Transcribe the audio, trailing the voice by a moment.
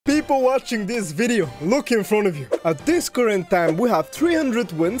people watching this video, look in front of you. At this current time, we have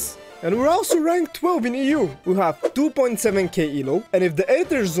 300 wins. And we're also ranked 12 in EU. We have 2.7k elo. And if the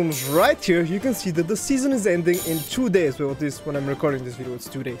Alterz zooms right here, you can see that the season is ending in 2 days. Well, when I'm recording this video, it's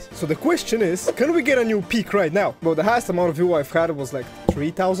 2 days. So the question is, can we get a new peak right now? Well, the highest amount of view I've had was like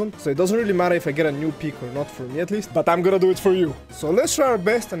 3,000. So it doesn't really matter if I get a new peak or not, for me at least. But I'm gonna do it for you. So let's try our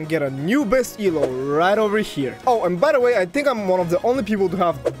best and get a new best elo right over here. Oh, and by the way, I think I'm one of the only people to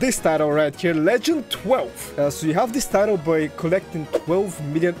have this title right here, Legend 12. So you have this title by collecting 12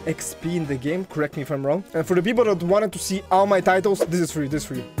 million XP in the game, correct me if I'm wrong. And for the people that wanted to see all my titles, this is for you, this is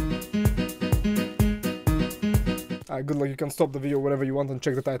for you. Good luck, you can stop the video whenever you want and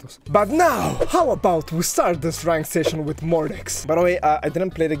check the titles. But now, how about we start this ranked session with Mordex? By the way, I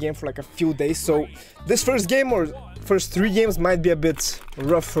didn't play the game for like a few days, so this first game or first 3 games might be a bit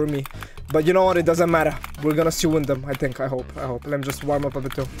rough for me. But you know what, it doesn't matter. We're gonna still win them, I think, I hope. Let me just warm up a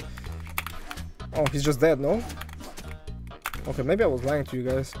bit too. Oh, he's just dead, no? Okay, maybe I was lying to you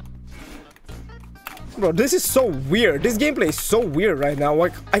guys. Bro, this is so weird. This gameplay is so weird right now.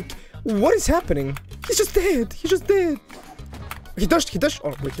 Like, what is happening? He's just dead. He's just dead. He touched.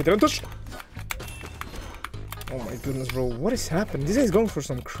 Oh, wait, he didn't touch. Oh my goodness, bro. What is happening? This guy's going for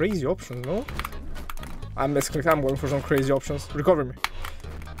some crazy options, no? I'm going for some crazy options. Recover me.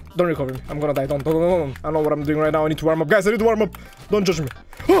 Don't recover me. I'm gonna die. Don't. I know what I'm doing right now. I need to warm up. Guys, I need to warm up. Don't judge me.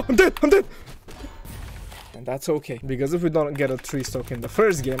 Oh, I'm dead. And that's okay, because if we don't get a 3-stock in the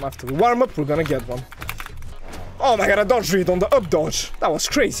first game after we warm up, we're gonna get one. Oh my god, I dodge read on the up dodge. That was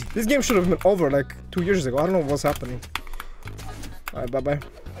crazy. This game should have been over like 2 years ago. I don't know what's happening. Alright, bye-bye.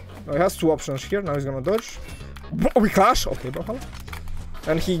 Oh, he has 2 options here. Now he's gonna dodge. Oh, we clash. Okay, Brawlhalla.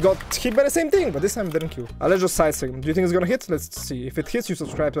 And he got hit by the same thing, but this time it didn't kill. Let's just side segment. Do you think it's gonna hit? Let's see. If it hits, you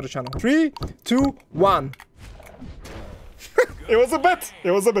subscribe to the channel. 3, 2, 1. It was a bet.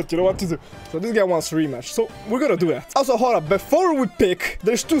 You know what to do. So this guy wants a rematch, so we're gonna do that. Also, hold up, before we pick,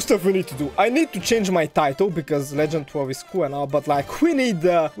 there's 2 stuff we need to do. I need to change my title because Legend 12 is cool and all, but like we need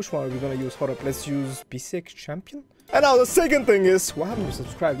which one are we gonna use? Hold up, let's use BC champion. And now the second thing is, why haven't you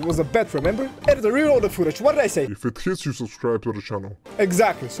subscribed? It was a bet, remember? Editor, reload the footage. What did I say? If it hits, you subscribe to the channel.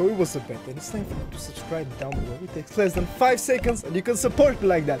 Exactly, so it was a bet. And it's time for you to subscribe down below. It takes less than 5 seconds and you can support me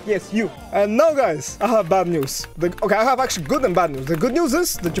like that. Yes, you. And now, guys, I have bad news. Okay, I have actually good and bad news. The good news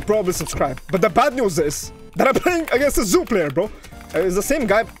is that you probably subscribe. But the bad news is that I'm playing against a zoo player, bro. It's the same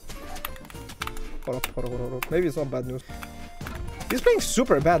guy. Hold up. Maybe it's not bad news. He's playing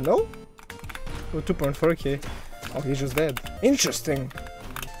super bad, no? Oh, 2.4k. Oh, he's just dead. Interesting.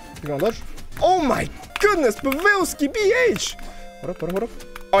 You gonna dodge? Oh my goodness, PavelskiBH! What up?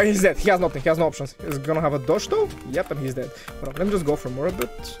 Oh, he's dead. He has nothing. He has no options. He's gonna have a dodge though. Yep, and he's dead. Hold up, let me just go for more a bit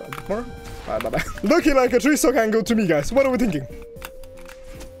more. Alright, bye-bye. Looking like a 3-stock angle to me, guys. What are we thinking?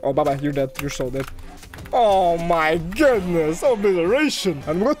 Oh, bye-bye. You're dead. You're so dead. Oh my goodness. Obliteration.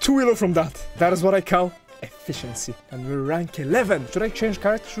 And we got 2 elo from that. That is what I call efficiency. And we're rank 11. Should I change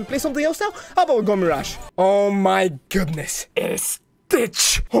character? Should we play something else now? How about we go Mirage? Oh my goodness. It's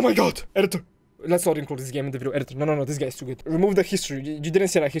Stitch. Oh my god. Editor. Let's not include this game in the video. Editor. No. This guy is too good. Remove the history. You didn't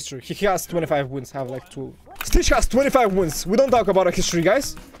see that history. He has 25 wins. Have like 2. Stitch has 25 wins. We don't talk about a history,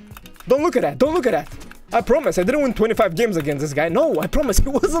 guys. Don't look at that. I promise. I didn't win 25 games against this guy. No, I promise. It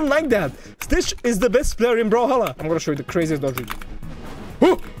wasn't like that. Stitch is the best player in Brawlhalla. I'm gonna show you the craziest dodge.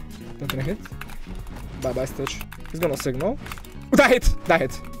 Oh! That didn't hit. Bye-bye, Stitch. He's gonna signal. That hit.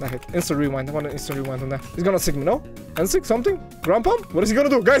 Instant rewind. I want an instant rewind on that. He's gonna sig me, no? N-sig something? Ground pump? What is he gonna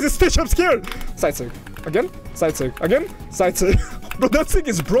do? Guys, it's Stitch. I'm scared. Side sig. Again? Side sig. Again? Side sig. Bro, that sig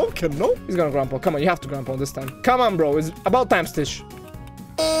is broken, no? He's gonna ground pump. Come on, you have to ground pump this time. Come on, bro. It's about time, Stitch.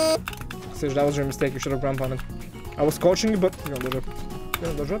 Stitch, that was your mistake. You should have ground pumped. I was coaching you, but you're gonna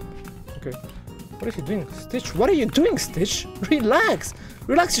dodge up. Okay. What is he doing? Stitch, what are you doing, Stitch? Relax.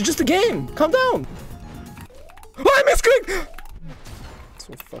 Relax, it's just a game. Calm down. Oh, I misclicked!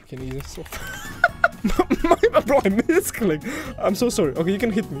 So fucking easy. So bro, I misclicked. I'm so sorry. Okay, you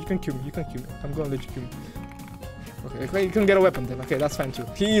can hit me. You can kill me. I'm gonna let you kill me. Okay, you can get a weapon then. Okay, that's fine too.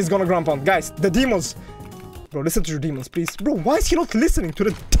 He is gonna ground pound. Guys, the demons. Bro, listen to your demons, please. Bro, why is he not listening to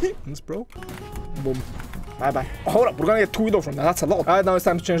the demons, bro? Boom. Bye-bye. Oh, hold up, we're gonna get 2 elo from that. That's a lot. Alright, now it's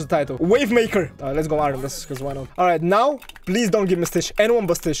time to change the title. Wave Maker. Alright, let's go Iron, because why not? Alright, now, please don't give me Stitch. Anyone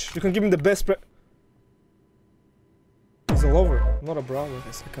but Stitch. You can give me the best He's all over. Not a brawler.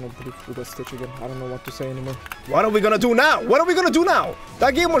 I cannot believe we got Stitch again. I don't know what to say anymore. What are we gonna do now?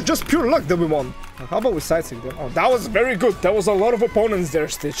 That game was just pure luck that we won. How about we side-sig them? Oh, that was very good. There was a lot of opponents there,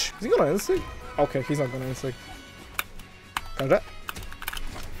 Stitch. Is he gonna end-sig? Okay, he's not gonna end-sig.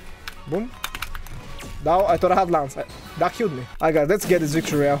 Boom. Now I thought I had Lance. That killed me. I got. Let's get this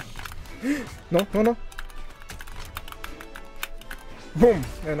victory out. No, no, no. Boom,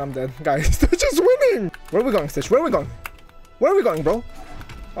 and I'm dead, guys. They're just winning. Where are we going, Stitch? Where are we going? Where are we going, bro?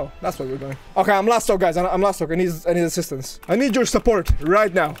 Oh, that's where we're going. Okay, I'm last stock, guys. I'm last stock. I need assistance. I need your support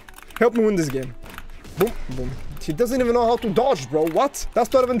right now. Help me win this game. Boom, boom. He doesn't even know how to dodge, bro. What?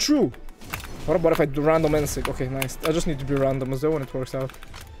 That's not even true. What if I do random insig? Okay, nice. I just need to be random as well when it works out.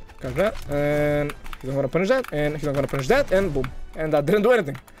 Got that, and he's not gonna punish that, and he's not gonna punish that, and boom. And that didn't do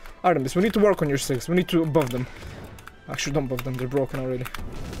anything. Artemis, we need to work on your sigs. We need to buff them. Actually, don't buff them. They're broken already.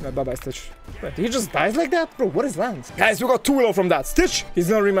 Bye-bye, Stitch. Wait, he just dies like that? Bro, what is Lance? Guys, we got 2 willow from that. Stitch, he's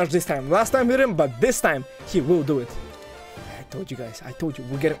gonna rematch this time. Last time hit him, but this time, he will do it. I told you guys. I told you.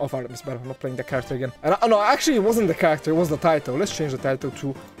 We're getting off Artemis, but I'm not playing the character again. And no, actually, it wasn't the character. It was the title. Let's change the title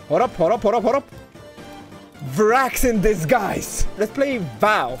to... Hold up, hold up, hold up, hold up. Vrax in disguise. Let's play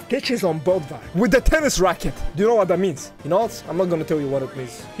Valve. Stitch on both Valve. With the tennis racket. Do you know what that means? You know what? I'm not gonna tell you what it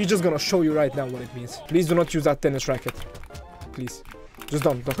means. He's just gonna show you right now what it means. Please do not use that tennis racket. Please. Just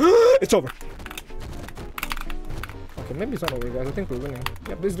don't. It's over. Okay, maybe it's not over, guys. I think we're winning.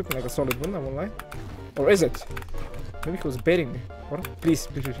 Yeah, this is looking like a solid win, I won't lie. Or is it? Maybe he was baiting me. What? Please,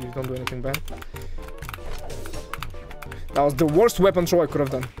 please, please, don't do anything bad. That was the worst weapon throw I could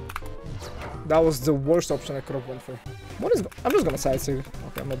have done. That was the worst option I could have went for. What is... I'm just gonna side sig.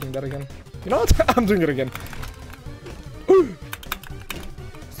 Okay, I'm not doing that again. You know what? I'm doing it again.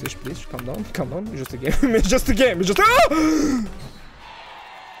 Stitch, please, calm down. Calm down. It's just a game. It's just a game. It's just... Ah!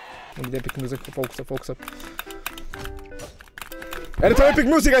 I need epic music. Focus up, focus up. Anytime epic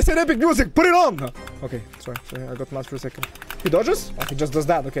music, I said epic music. Put it on! Okay, sorry. I got mad for a second. He dodges? Oh, he just does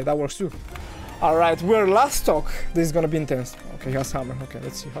that. Okay, that works too. Alright, we're last stock. This is gonna be intense. Okay, he has hammer. Okay,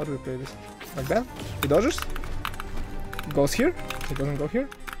 let's see. How do we play this? Like that? He dodges. Goes here. He doesn't go here.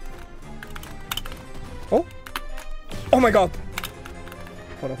 Oh! Oh my god!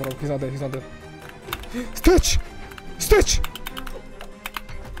 Hold on. He's not dead. He's not dead. Stitch! Stitch!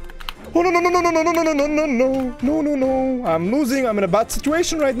 Oh no. I'm losing. I'm in a bad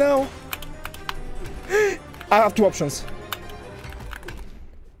situation right now. I have 2 options.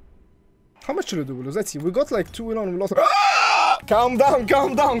 How much should I do? Let's see. We got like 2 and we lost. Ah! Calm down,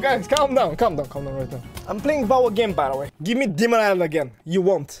 guys. Calm down right now. I'm playing Vow again, by the way. Give me Demon Island again. You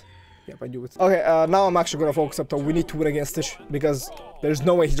won't. Yep, I do it. Okay, now I'm actually gonna focus up though. We need to win against Stitch because there's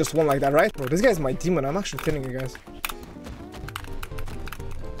no way he just won like that, right? Bro, this guy's my demon. I'm actually telling you guys.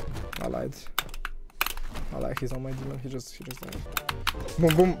 I lied. He's not my demon. He just died.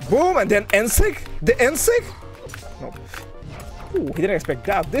 Boom, and then Ensig? The Ensig? No. Ooh, he didn't expect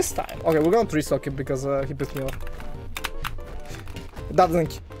that this time. Okay, we're gonna 3-stock him because he pissed me off. That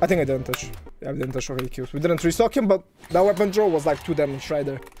doesn't... I think I didn't touch. Yeah, I didn't touch. Okay, he kills. We didn't 3-stock him, but that weapon draw was like 2 damage right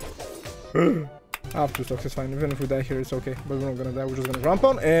there. I have 2 stocks, it's fine. Even if we die here, it's okay. But we're not gonna die. We're just gonna ramp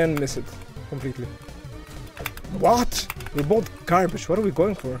on and miss it completely. What? We're both garbage. What are we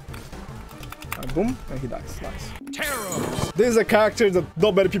going for? Boom, and he dies. Nice. Terror. This is a character that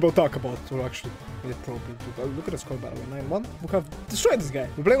not many people talk about. So actually, it probably do. Look at the score, by the way. 9-1. We have destroyed this guy.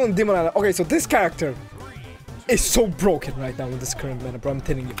 We're playing on Demon Island. Okay, so this character is so broken right now with this current mana, bro. I'm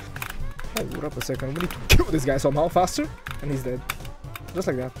telling you. Oh, hold up a second. We need to kill this guy somehow faster, and he's dead. Just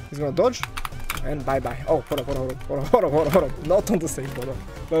like that. He's gonna dodge, and bye-bye. Oh, hold up. Not on the stage, hold up.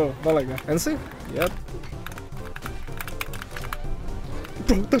 No, not like that. And see? Yep.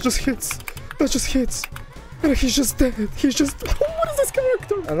 Bro, that just hits. That just hits. And he's just dead. He's just... What is this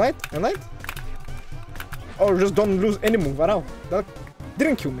character? And light? Oh, just don't lose any move at all. That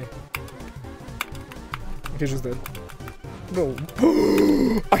didn't kill me. He's just dead. Bro.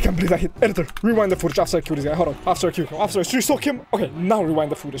 I can't believe I hit. Editor, rewind the footage after I kill this guy. Hold on. After I 3-stock him. Okay, now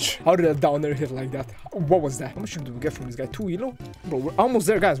rewind the footage. How did that down there hit like that? What was that? How much do we get from this guy? 2 elo? Bro, we're almost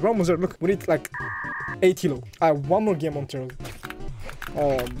there, guys. We're almost there. Look, we need like 8 elo. I have 1 more game on turn.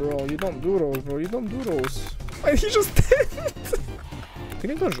 Oh, bro, you don't do those, bro. You don't do those. Wait, he just did. Can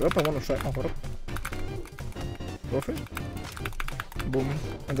you dodge up? I want to try. Oh, hold up. Go for it. Boom.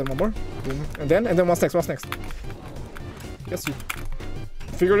 And then 1 more. Boom. And then what's next? What's next? Yes, you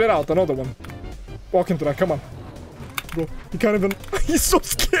figured it out. Another one. Walk into that. Come on. Bro, he can't even... He's so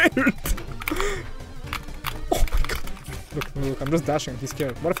scared. Oh my god. Look, I'm just dashing. He's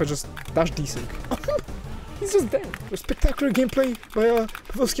scared. What if I just dash desync? He's just dead. Spectacular gameplay by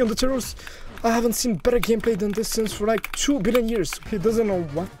Pavelski on the Terrors. I haven't seen better gameplay than this since for like 2 billion years. He doesn't know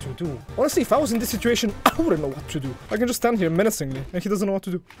what to do. Honestly, if I was in this situation, I wouldn't know what to do. I can just stand here menacingly and he doesn't know what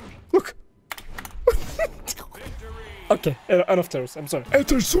to do. Look. Okay, enough terrors. I'm sorry.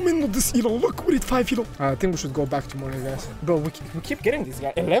 Alterz, zoom in on this elo. Look, we need 5 elo. I think we should go back tomorrow, guys. Bro, we keep getting this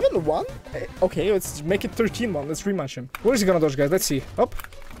guy. 11-1? Okay, let's make it 13-1. Let's rematch him. Where is he gonna dodge, guys? Let's see. Up.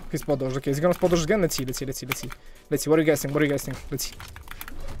 He spot dodge. Okay, is he gonna spot dodge again? Let's see. Let's see. What do you guys think? Let's see.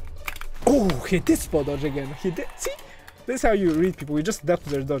 Oh, he did spot dodge again. He did. See? This is how you read people. You just adapt to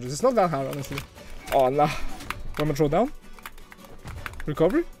their dodges. It's not that hard, honestly. Oh, nah. I'm gonna throw down.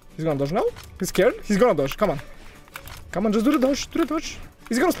 Recovery. He's gonna dodge now. He's scared. He's gonna dodge. Come on. Come on, just do the dodge. Do the dodge.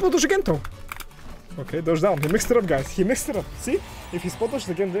 He's gonna spot dodge again, though. Okay, dodge down. He mixed it up, guys. He mixed it up. See? If he spot dodged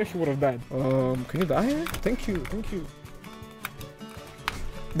again there, he would have died. Can you die here? Thank you.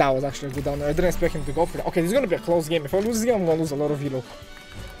 That was actually a good down there. I didn't expect him to go for that. Okay, this is gonna be a close game. If I lose this game, I'm gonna lose a lot of elo.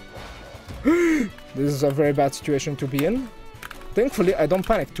 This is a very bad situation to be in. Thankfully, I don't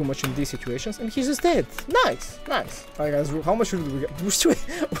panic too much in these situations, and he's just dead. Nice. Alright, guys, how much should we get?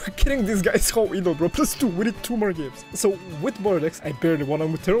 We're getting this guy's whole elo, bro. +2. We need 2 more games. So, with Bordex, I barely won,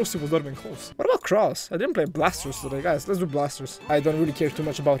 and with Teros, it was not even close. What about Cross? I didn't play Blasters today, guys. Let's do Blasters. I don't really care too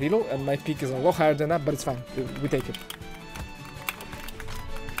much about elo, and my peak is a lot higher than that, but it's fine. We take it.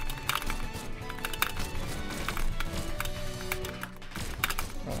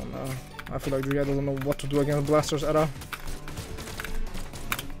 Oh, no. I feel like the guy doesn't know what to do against Blasters at all.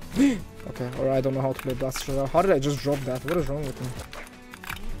 Okay, or I don't know how to play Blaster. How did I just drop that? What is wrong with me?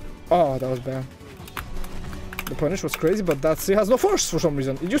 Oh, that was bad. The punish was crazy, but that's he has no force for some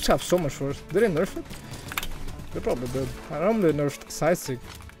reason. It used to have so much force. Did they nerf it? They probably did. I normally nerfed side stick.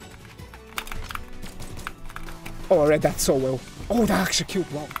 Oh, I read that so well. Oh, that actually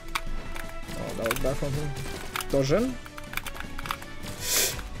killed. Wow. Oh, that was bad from him. Dodge in.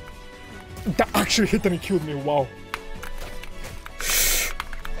 That actually hit and he killed me. Wow.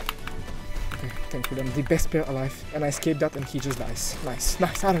 Thankfully, I'm the best player alive, and I escaped that, and he just dies. Nice.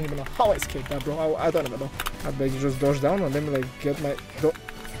 I don't even know how I escaped that, bro. I don't even know. I bet you just dodge down and then like get my.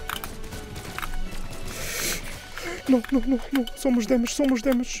 No! So much damage.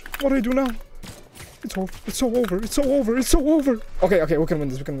 What do I do now? It's so over. Okay, we can win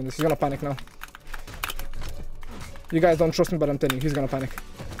this. He's gonna panic now. You guys don't trust me, but I'm telling you, he's gonna panic.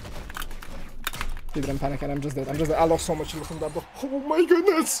 He didn't panic and I'm just dead. I lost so much elo from that, bro. Oh my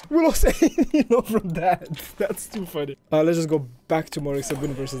goodness! We lost 8 elo from that. That's too funny. Let's just go back to more except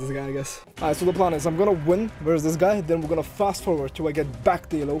win versus this guy, I guess. Alright, so the plan is I'm gonna win versus this guy, then we're gonna fast forward till I get back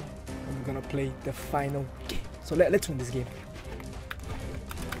the elo, and we're gonna play the final game. So let's win this game.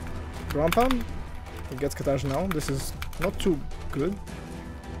 Ground pound. He gets Kataj now. This is not too good.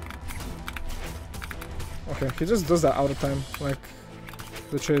 Okay, he just does that out of time. Like,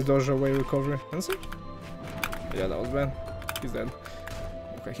 the chase dodge away recovery. Answer? Yeah, that was bad. He's dead.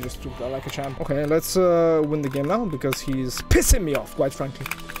 Okay, he just took that like a champ. Okay, let's win the game now because he's pissing me off, quite frankly.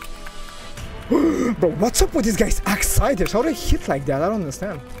 Bro, what's up with these guys' axe siders? How do they hit like that? I don't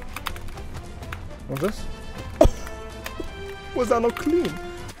understand. What's this? Oh! Was that not clean?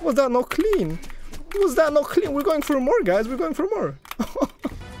 We're going for more, guys. We're going for more.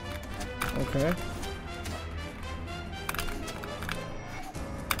 Okay.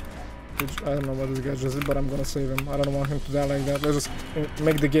 I don't know what this guy just did, but I'm gonna save him. I don't want him to die like that. Let's just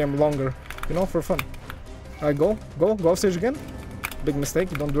make the game longer, you know, for fun. Alright, go off stage again. Big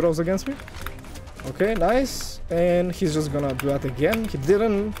mistake, don't do those against me. Okay, nice. And he's just gonna do that again. He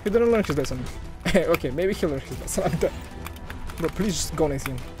didn't learn his lesson. Okay, maybe he'll learn his lesson like that. But please just go next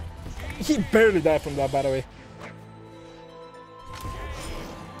game. He barely died from that, by the way.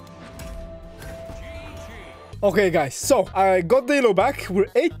 Okay, guys, so I got the elo back. We're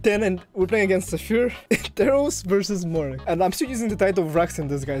 8-10 and we're playing against Saphir. Teros versus Morning. And I'm still using the title of Rax in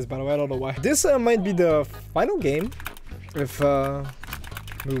this, guys, by the way. I don't know why. This might be the final game if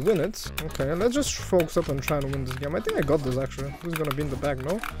we win it. Okay, let's just focus up on trying to win this game. I think I got this, actually. Who's gonna be in the bag,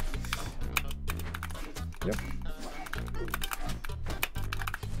 no? Yep.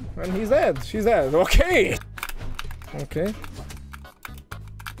 And he's dead. She's dead. Okay. Okay.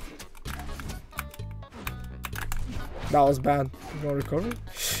 That was bad. No recovery.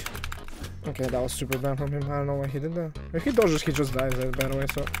 Okay, that was super bad from him. I don't know why he did that. If he dodges, he just dies, by the way,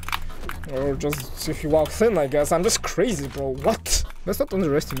 so... Or just if he walks in, I guess. I'm just crazy, bro. What? Let's not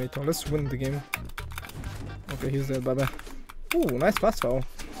underestimate him. Let's win the game. Okay, he's dead. Bye-bye. Ooh, nice pass foul.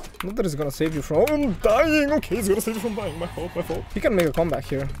 Not that he's gonna save you from dying. Okay, he's gonna save you from dying. My fault. He can make a comeback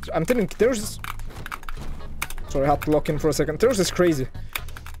here. I'm telling you, there's this... Sorry, I had to lock in for a second. There's this crazy.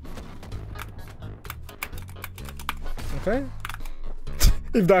 Okay.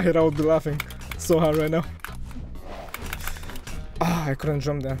 If that hit, I would be laughing so hard right now. Ah, I couldn't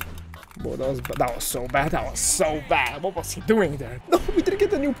jump there. Bro, that was so bad. That was so bad. What was he doing there? No, we didn't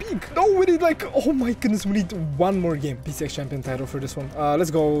get a new peak. No, we need like, oh my goodness, we need one more game. PCX champion title for this one.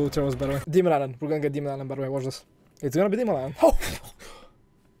 Let's go Terrors, by the way. Demon Island. We're gonna get Demon Island, by the way. Watch this. It's gonna be Demon Island. Oh.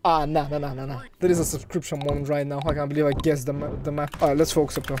 Nah. There is a subscription moment right now. I can't believe I guessed the map. Alright, let's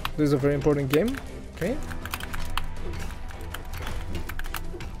focus up now. This is a very important game. Okay.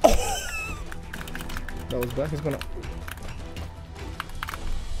 Oh. That was bad. He's gonna...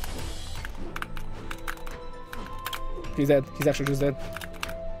 He's dead. He's actually just dead.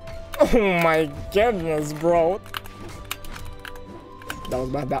 Oh my goodness, bro. That was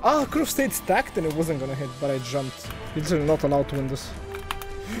bad. I could have stayed stacked and it wasn't gonna hit, but I jumped. He's not allowed to win this.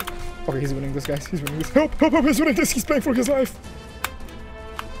 Okay, he's winning this, guys. He's winning this. Help! He's winning this. He's playing for his life.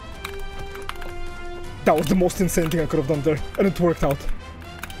 That was the most insane thing I could have done there, and it worked out.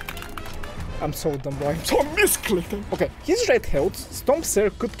 I'm so dumb, bro. I'm so misclicking. Okay, he's right health. Stomp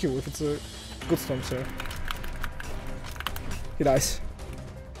Stare could kill if it's a good Stomp Stare. He dies.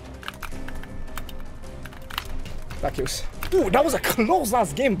 That kills. Ooh, that was a close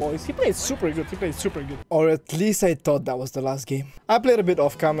last game, boys. He played super good. Or at least I thought that was the last game. I played a bit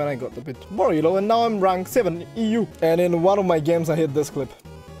off camera and I got a bit more elo, and now I'm rank 7 EU. And in one of my games I hit this clip.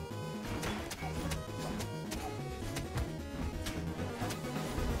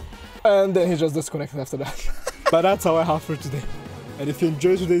 And then he just disconnected after that. But that's all I have for today. And if you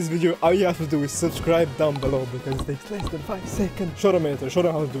enjoyed today's video, all you have to do is subscribe down below because it takes less than 5 seconds. Show them later, show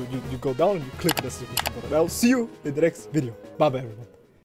them how to do it. You go down and you click the subscription button. I'll see you in the next video. Bye bye everyone.